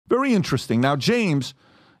Very interesting. Now, James,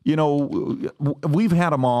 you know, we've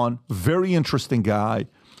had him on. Very interesting guy,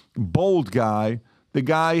 bold guy. The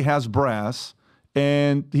guy has brass,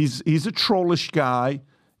 and he's a trollish guy.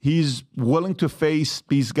 He's willing to face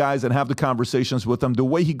these guys and have the conversations with them. The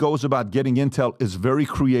way he goes about getting intel is very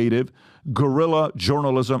creative, guerrilla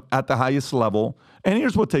journalism at the highest level. And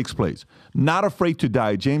here's what takes place. Not afraid to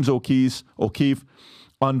die. James O'Keefe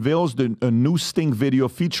unveils a new sting video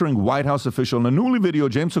featuring White House official. In a newly video,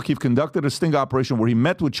 James O'Keefe conducted a sting operation where he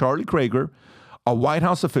met with Charlie Krager, a White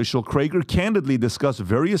House official. Krager candidly discussed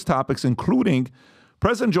various topics, including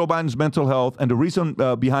President Joe Biden's mental health and the reason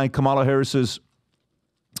behind Kamala Harris's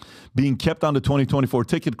being kept on the 2024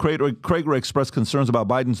 ticket. Krager expressed concerns about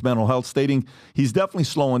Biden's mental health, stating he's definitely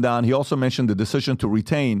slowing down. He also mentioned the decision to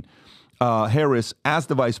retain Harris as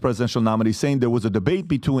the vice presidential nominee, saying there was a debate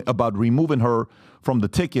about removing her from the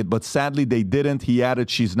ticket, but sadly they didn't. He added,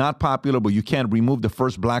 she's not popular, but you can't remove the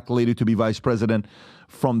first black lady to be vice president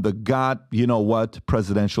from the God-you-know-what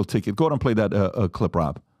presidential ticket. Go ahead and play that clip,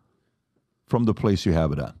 Rob, from the place you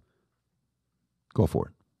have it at. Go for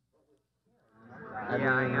it.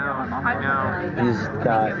 Yeah, I know. He's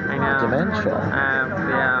got dementia.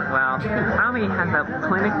 Yeah, well, I don't think he has that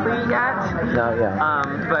clinically yet. No,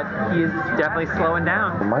 yeah. But he's definitely slowing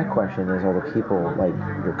down. Well, my question is, are the people like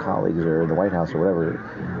your colleagues or in the White House or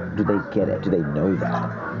whatever, do they get it? Do they know that?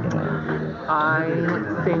 You know? I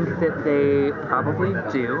think that they probably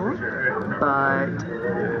do, but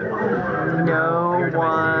no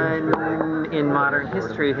one in modern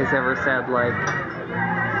history has ever said, like,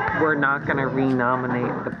 we're not going to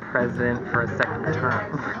renominate the president for a second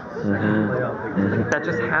term. That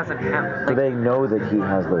just hasn't happened. Do they know that he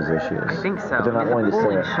has those issues? I think so. But they're not willing to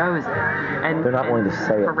say it. Shows it. And they're not willing to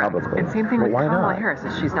say it publicly. And same thing with why Kamala not? Harris.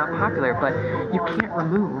 Is she's not popular, but you can't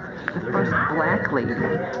remove the first black lady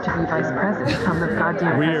to be vice president from the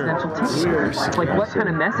goddamn presidential ticket. Like, what kind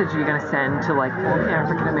of message are you going to send to, like, all the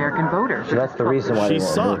African American voters? So that's the reason why she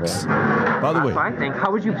sucks. By the way, that's what I think.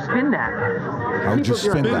 How would you spin that? How would you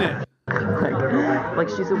spin that? Like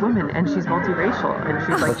she's a woman and she's multiracial and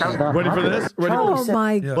she's like, ready for this? Ready for this? Oh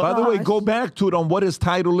my God. By the way, go back to it on what his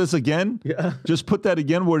title is again. Yeah. Just put that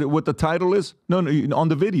again what the title is. No, on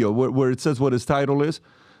the video where it says what his title is.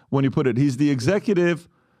 When you put it, he's the executive.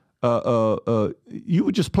 You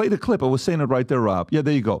would just play the clip. I was saying it right there, Rob. Yeah,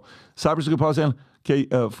 there you go. Cybersecurity policy. Okay,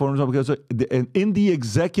 in the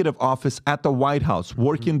executive office at the White House,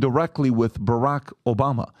 working directly with Barack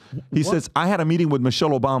Obama. He says, I had a meeting with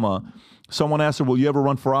Michelle Obama. Someone asked her, will you ever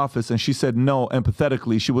run for office? And she said no,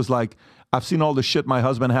 empathetically. She was like, I've seen all the shit my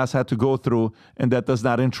husband has had to go through, and that does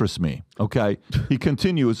not interest me. Okay? He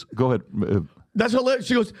continues. Go ahead. That's hilarious.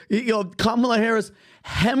 She goes, Kamala Harris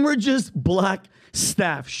hemorrhages black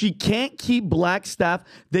staff. She can't keep black staff.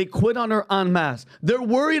 They quit on her en masse. They're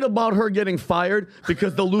worried about her getting fired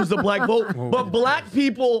because they'll lose the black vote. But black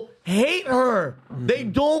people hate her. They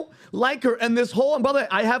don't like her. And this whole, and brother,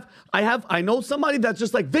 I know somebody that's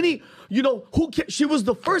just like, Vinny, who cares? She was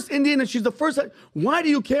the first Indian and she's the first. Why do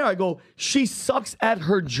you care? I go, she sucks at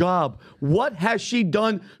her job. What has she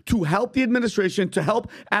done to help the administration, to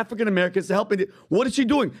help African Americans, to help India? What is she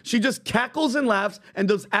doing? She just cackles and laughs and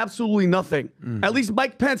does absolutely nothing. At least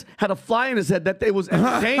Mike Pence had a fly in his head that day was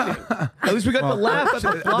entertaining. At least we got to laugh at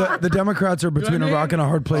the fly. The Democrats are between a rock and a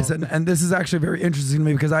hard place. And this is actually very interesting to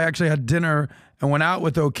me because I actually had dinner and went out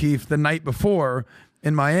with O'Keefe the night before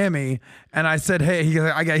in Miami, and I said, hey, he's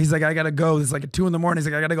like, I gotta go. It's like at 2 a.m. He's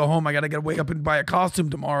like, I gotta go home. I gotta wake up and buy a costume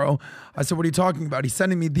tomorrow. I said, what are you talking about? He's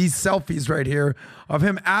sending me these selfies right here of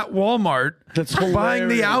him at Walmart. That's buying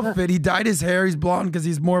the outfit. He dyed his hair. He's blonde because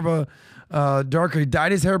he's more of a darker. He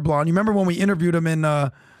dyed his hair blonde. You remember when we interviewed him in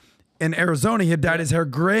Arizona? He had dyed his hair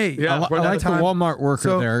gray. Yeah, I like the Walmart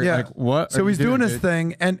worker there. Yeah. Like, what? So he's doing his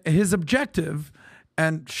thing, and his objective.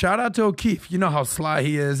 And shout out to O'Keefe. You know how sly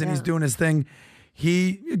he is, and he's doing his thing.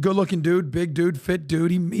 Good-looking dude, big dude, fit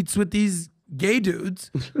dude. He meets with these gay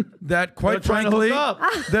dudes that, quite frankly,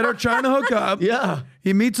 that are trying to hook up. Yeah.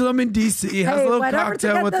 He meets with them in D.C., has a little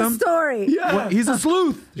cocktail with them. Story. Yeah. Well, he's a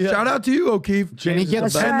sleuth. Yeah. Shout out to you, O'Keefe. And he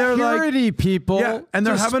gets security people. Yeah, and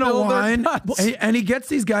they're having a wine. And he gets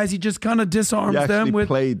these guys. He just kind of disarms them. He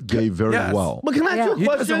played gay very well. But can I ask you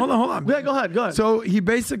a question? Hold on. Yeah, go ahead. So he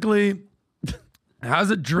basically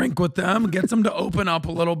has a drink with them, gets them to open up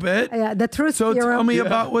a little bit. Yeah, the truth So serum. tell me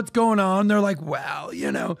about what's going on. They're like, well,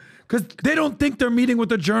 because they don't think they're meeting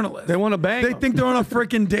with a journalist. They want to bang. They think they're on a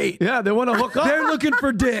freaking date. Yeah, they want to hook up. They're looking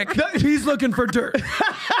for dick. He's looking for dirt.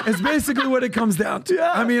 It's basically what it comes down to.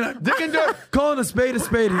 Yeah. I mean, dick and dirt. Calling a spade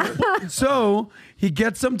here. So he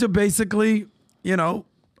gets them to basically,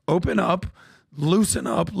 open up. loosen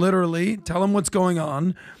up, literally, tell him what's going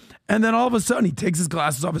on. And then all of a sudden, he takes his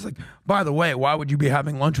glasses off. He's like, by the way, why would you be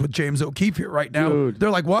having lunch with James O'Keefe here right now? Dude. They're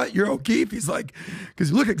like, what? You're O'Keefe? He's like, because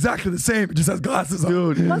you look exactly the same. He just has glasses on.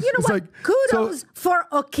 Dude. Well, you know It's what? like, Kudos for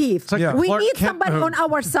O'Keefe. Yeah. We Clark need Kent somebody move. on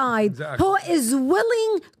our side who is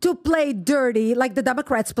willing to play dirty, like the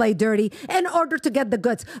Democrats play dirty, in order to get the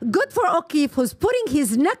goods. Good for O'Keefe, who's putting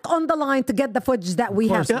his neck on the line to get the footage that we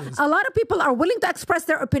have. A lot of people are willing to express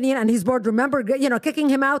their opinion, and his board, remember, kicking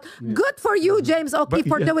him out. Good for you, James O'Keefe,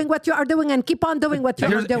 for doing what you are doing, and keep on doing what you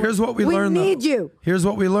are doing. Here's what we learned, We need though. you. Here's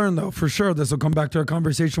what we learned, though, for sure. This will come back to our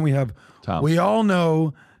conversation we have. Tom. We all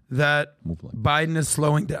know that Biden is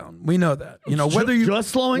slowing down. We know that. Whether you Just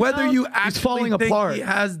slowing whether down? you He's actually falling think apart. he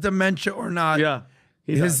has dementia or not. Yeah.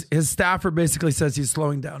 His staffer basically says he's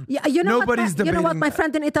slowing down. Yeah, you know Nobody's what? You know what debating my that.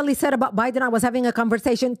 friend in Italy said about Biden. I was having a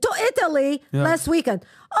conversation to Italy last weekend.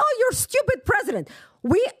 Oh, you're stupid president.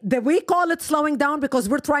 We call it slowing down because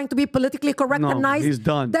we're trying to be politically correct and nice. He's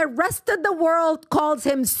done. The rest of the world calls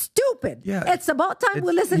him stupid. Yeah. It's about time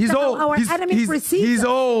we listen He's to old. how our enemy perceives He's us.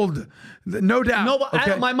 old, no doubt. No, but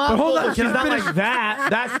Okay. my mom But hold told on, her she's can I not finish? like that.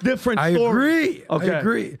 That's different I story. agree. Okay. I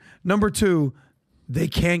agree. Number two, they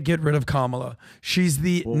can't get rid of Kamala. She's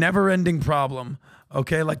the never-ending problem.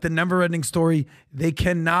 Okay, like the never-ending story. They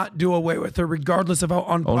cannot do away with her, regardless of how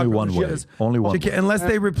unpopular Only one she way. is. Only one She way. unless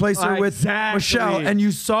they replace her with Exactly. Michelle. And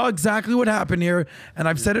you saw exactly what happened here. And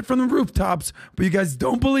I've said it from the rooftops, but you guys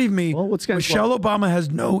don't believe me. Well, what's Michelle Obama has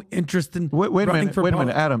no interest in Wait a running minute. for Wait a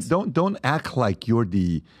minute, politics. Adam. Don't act like you're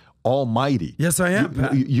the almighty. Yes, I am,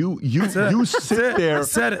 Pat. You sit there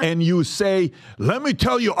said it. and you say, "Let me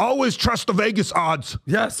tell you, always trust the Vegas odds."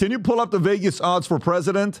 Yes. Can you pull up the Vegas odds for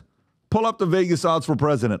president? Pull up the Vegas odds for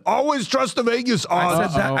president. Always trust the Vegas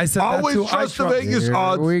odds. I said that Always too. trust the I trust- Vegas Here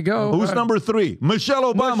odds. we go. Who's number 3?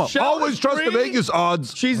 Michelle Obama. Michelle Always is trust the 3. Vegas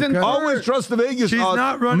odds. She's in Always third. trust the Vegas She's odds.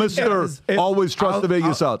 not running. Mr. If- always trust the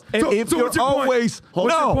Vegas odds. So if you're what's your point? always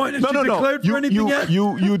What's your point? Has she declared for anything yet?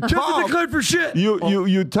 You She hasn't talk. declared for shit.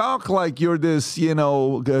 You talk like you're this,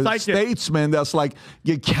 statesman that's like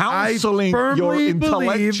you're counseling I your firmly believe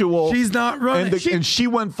intellectual. she's not running. And she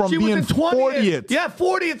went from She was being in 20th. 40th. Yeah,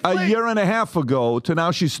 40th A place. year and a half ago to now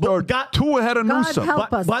she's third. God- 2 ahead of God Newsom.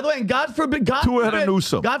 help us. By the way, and God forbid, Two ahead of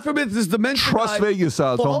Newsom. God forbid this dementia Trust guy- Vegas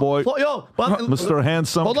odds, homeboy. Mr.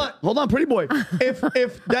 Handsome. Hold on, pretty boy.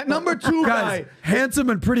 If that number 2 Guys, guy, handsome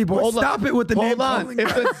and pretty boy. Hold on. Stop it with the name Hold on. calling.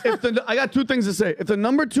 If the I got 2 things to say. If the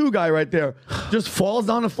number 2 guy right there just falls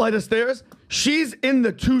down a flight of stairs, she's in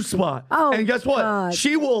the 2 spot. Oh, and guess what? God.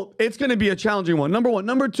 She will. It's going to be a challenging one. Number 1.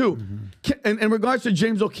 Number 2. In regards to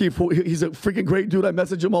James O'Keefe, he's a freaking great dude. I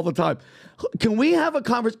message him all the time. Can we have a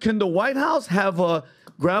conversation? Can the White House have a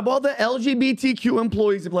grab all the LGBTQ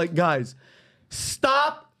employees and be like, guys,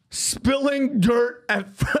 stop spilling dirt at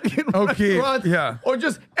fucking restaurants, yeah. or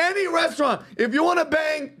just any restaurant. If you want to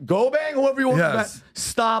bang, go bang whoever you want to bang. Yes.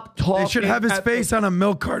 Stop talking. They should have his at face on a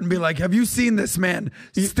milk carton and be like, have you seen this man?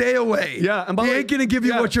 Stay away. Yeah, and by he the way- ain't going to give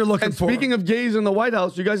you yeah. what you're looking and for. Speaking of gays in the White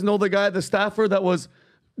House, you guys know the guy, the staffer that was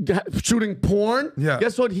shooting porn? Yeah.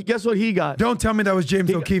 Guess what he got? Don't tell me that was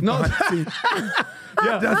James O'Keefe. No. behind the scenes.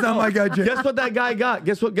 Yeah. That's not my guy, James. Guess what that guy got?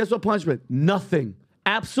 Guess what punishment? Nothing.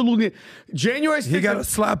 Absolutely. January 6th. He got a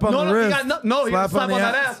slap on the He wrist. got he got a Slap slap on on the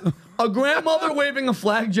that ass. ass. A grandmother waving a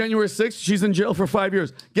flag January 6th. She's in jail for 5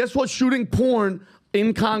 years. Guess what? Shooting porn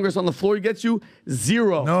in Congress on the floor gets you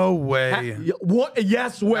 0. No way. What?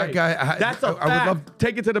 Yes way. That guy- That's a I would fact. love-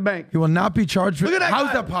 Take it to the bank. He will not be charged for Look at that How's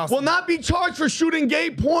guy. that possible? Will not be charged for shooting gay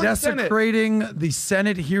porn. Senate. Desecrating the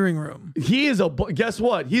Senate hearing room. He is guess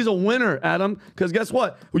what? He's a winner, Adam. Because guess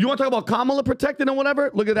what? You want to talk about Kamala protected and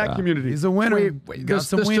whatever? Look at that community. He's a winner. He got This,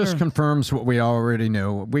 some this wiener. just confirms what we already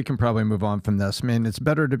knew. We can probably move on from this. I mean, it's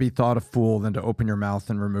better to be thought a fool than to open your mouth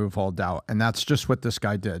and remove all doubt. And that's just what this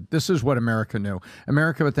guy did. This is what America knew.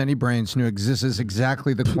 America with any brains knew this is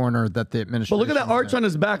exactly the corner that the administration. But look at that arch on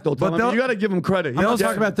his back, though, Tom. But I mean, you got to give him credit. Let's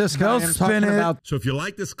talk about this guy. They'll I'm spin talking it. about So if you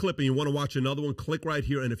like this clip and you want to watch another one, click right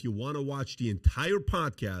here. And if you want to watch the entire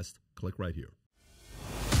podcast, click right here.